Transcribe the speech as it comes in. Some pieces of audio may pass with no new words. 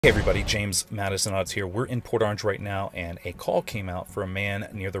Hey everybody, James Madison Odds here. We're in Port Orange right now, and a call came out for a man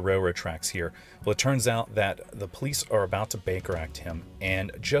near the railroad tracks here. Well, it turns out that the police are about to Baker Act him,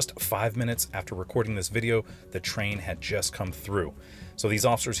 and just 5 minutes after recording this video, the train had just come through. So these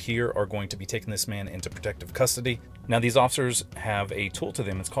officers here are going to be taking this man into protective custody. Now, these officers have a tool to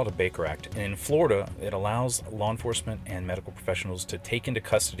them. It's called a Baker Act. And in Florida, it allows law enforcement and medical professionals to take into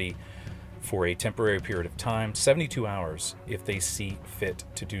custody for a temporary period of time, 72 hours, if they see fit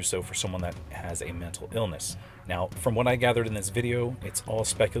to do so for someone that has a mental illness. Now, from what I gathered in this video, it's all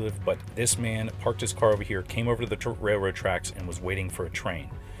speculative, but this man parked his car over here, came over to the railroad tracks, and was waiting for a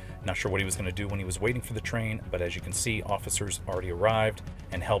train. Not sure what he was going to do when he was waiting for the train, but as you can see, officers already arrived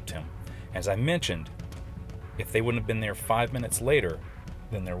and helped him. As I mentioned, if they wouldn't have been there 5 minutes later,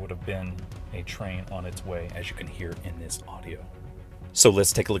 then there would have been a train on its way, as you can hear in this audio. So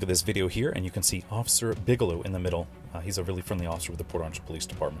let's take a look at this video here, and you can see Officer Bigelow in the middle. He's a really friendly officer with the Port Orange Police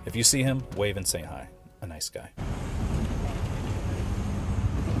Department. If you see him, wave and say hi. A nice guy.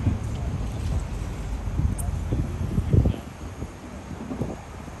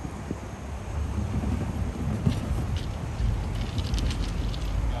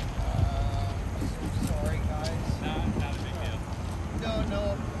 Sorry, guys. Not a big deal. No.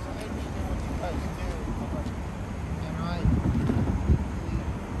 I need to know what you guys do. Am I?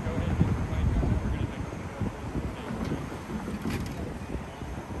 Go ahead and get the plane going.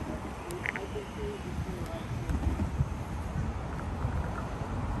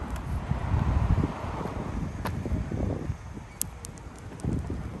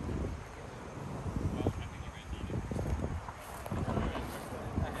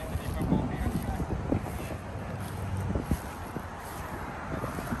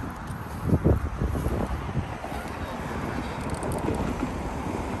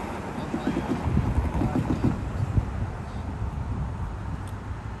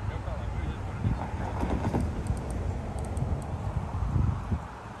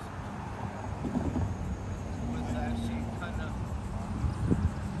 We're going to take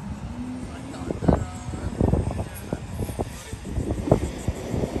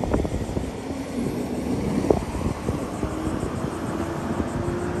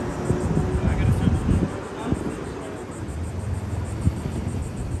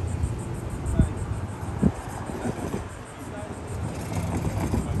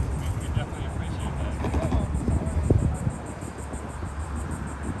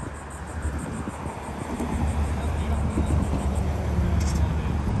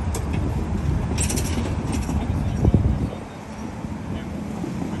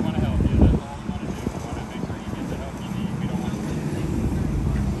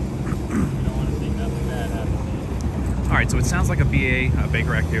Alright, so it sounds like a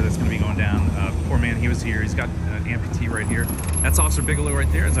Baker Act here that's going to be going down. Poor man, he was here. He's got an amputee right here. That's Officer Bigelow right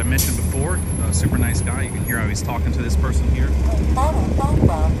there, as I mentioned before. A super nice guy. You can hear how he's talking to this person here.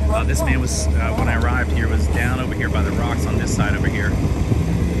 This man was, when I arrived here, was down over here by the rocks on this side over here.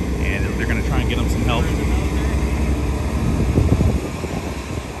 And they're going to try and get him some help.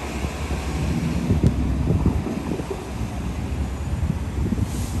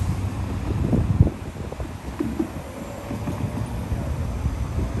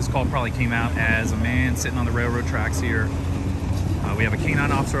 This call probably came out as a man sitting on the railroad tracks here. We have a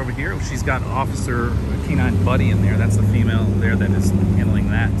canine officer over here. She's got Officer Canine Buddy in there. That's the female there that is handling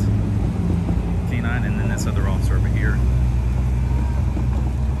that canine, and then this other officer over here.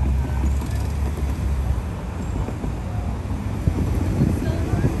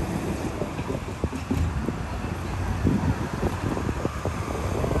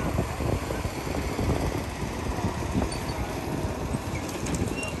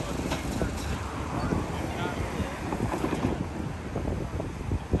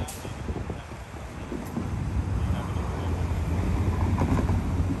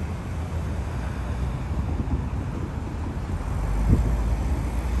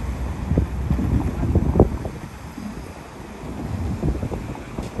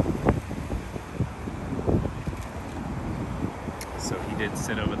 So he did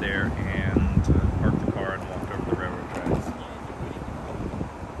sit over there and parked the car and walked over the railroad tracks.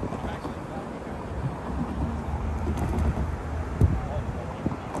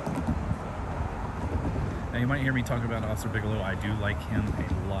 Now you might hear me talk about Officer Bigelow. I do like him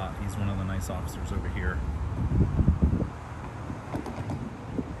a lot. He's one of the nice officers over here.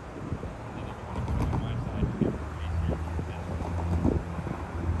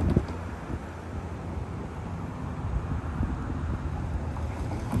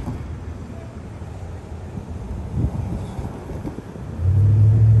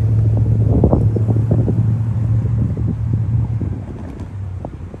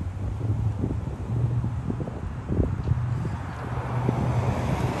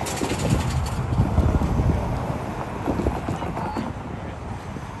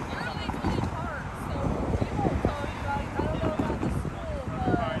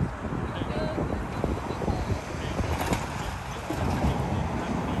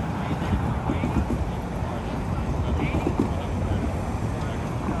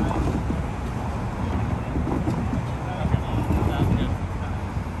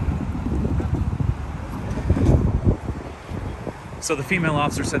 So the female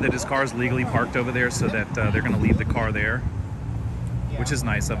officer said that his car is legally parked over there, so that they're going to leave the car there, which is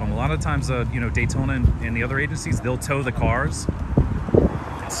nice of them. A lot of times, you know, Daytona and the other agencies, they'll tow the cars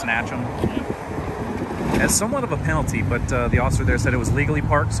and snatch them as somewhat of a penalty, but the officer there said it was legally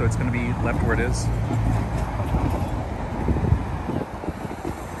parked, so it's going to be left where it is.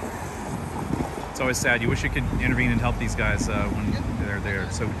 It's always sad. You wish you could intervene and help these guys when they're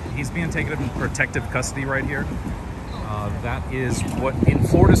there. So he's being taken into protective custody right here. That is what in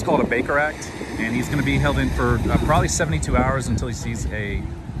Florida is called a Baker Act, and he's going to be held in for probably 72 hours until he sees a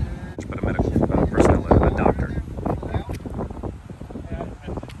medical personnel, a doctor.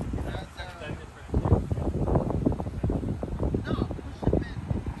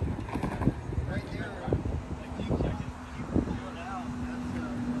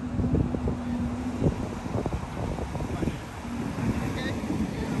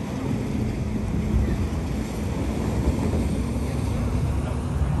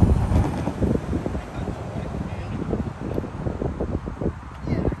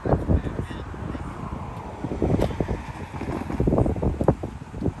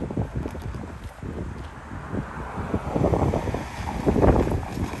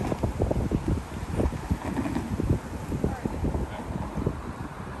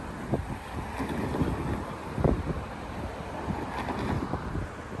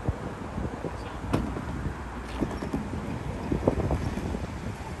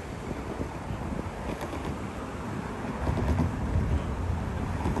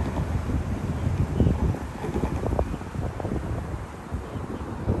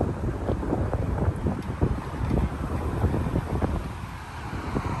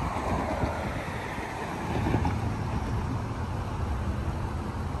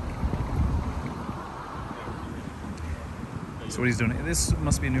 So what he's doing, this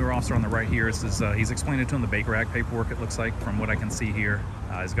must be a newer officer on the right here. This is, he's explaining to him the Baker Act paperwork, it looks like, from what I can see here.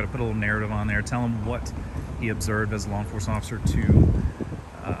 He's got to put a little narrative on there, tell him what he observed as a law enforcement officer to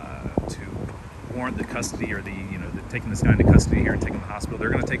warrant the custody, or the, you know, taking this guy into custody here and taking him to the hospital. They're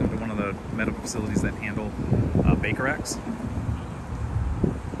going to take him to one of the medical facilities that handle Baker Acts.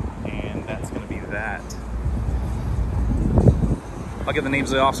 And that's going to be that. I'll get the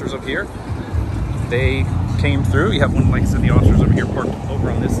names of the officers up here. They came through. You have one, like I said, the officers over here parked over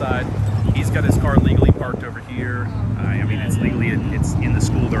on this side. He's got his car legally parked over here. I mean, it's legally, it's in the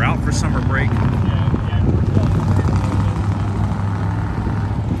school. They're out for summer break.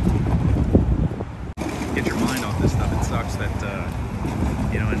 Get your mind off this stuff. It sucks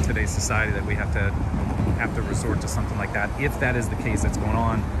that, you know, in today's society that we have to resort to something like that. If that is the case that's going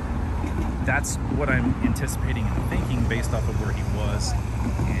on, that's what I'm anticipating and thinking based off of where he was.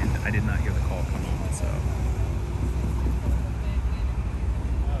 And I did not hear the call come on, so.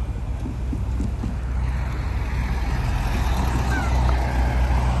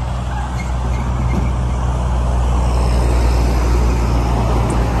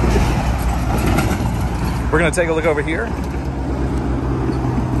 We're going to take a look over here.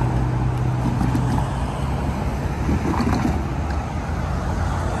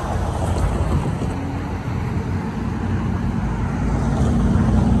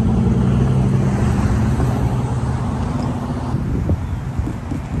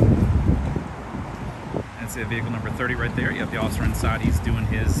 That's the vehicle number 30 right there. You have the officer inside. He's doing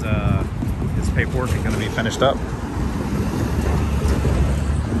his paperwork and going to be finished up.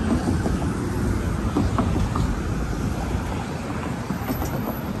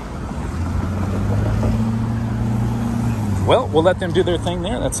 Well, we'll let them do their thing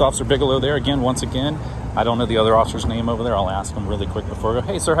there. That's Officer Bigelow there again, once again. I don't know the other officer's name over there. I'll ask him really quick before I go.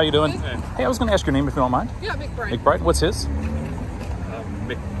 Hey, sir, how you doing? Hey, I was going to ask your name if you don't mind. Yeah, McBride. McBride, what's his?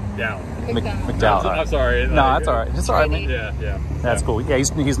 McDowell. McDowell. I'm sorry. No, that's all right. It's all right, man. Yeah. That's cool. Yeah,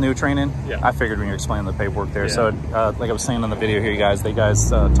 he's new training. Yeah. I figured when you were explaining the paperwork there. Yeah. So, like I was saying on the video here, you guys,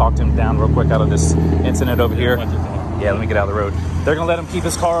 talked him down real quick out of this incident over here. Yeah, let me get out of the road. They're going to let him keep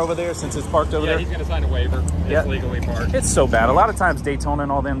his car over there since it's parked over there? Yeah, he's going to sign a waiver. It's legally parked. It's so bad. A lot of times Daytona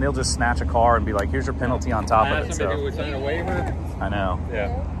and all them, they'll just snatch a car and be like, here's your penalty on top of it. I asked him if he would sign a waiver. I know.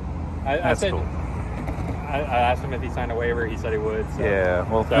 Yeah. I said, cool. I asked him if he signed a waiver. He said he would. So, yeah.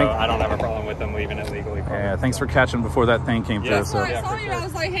 Well, so I don't have a problem with him leaving it legally parked. Yeah, thanks for catching before that thing came through. Yeah. So. Yeah, I saw you. I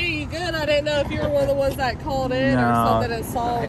was like, hey, you good? I didn't know if you were one of the ones that called in or something and saw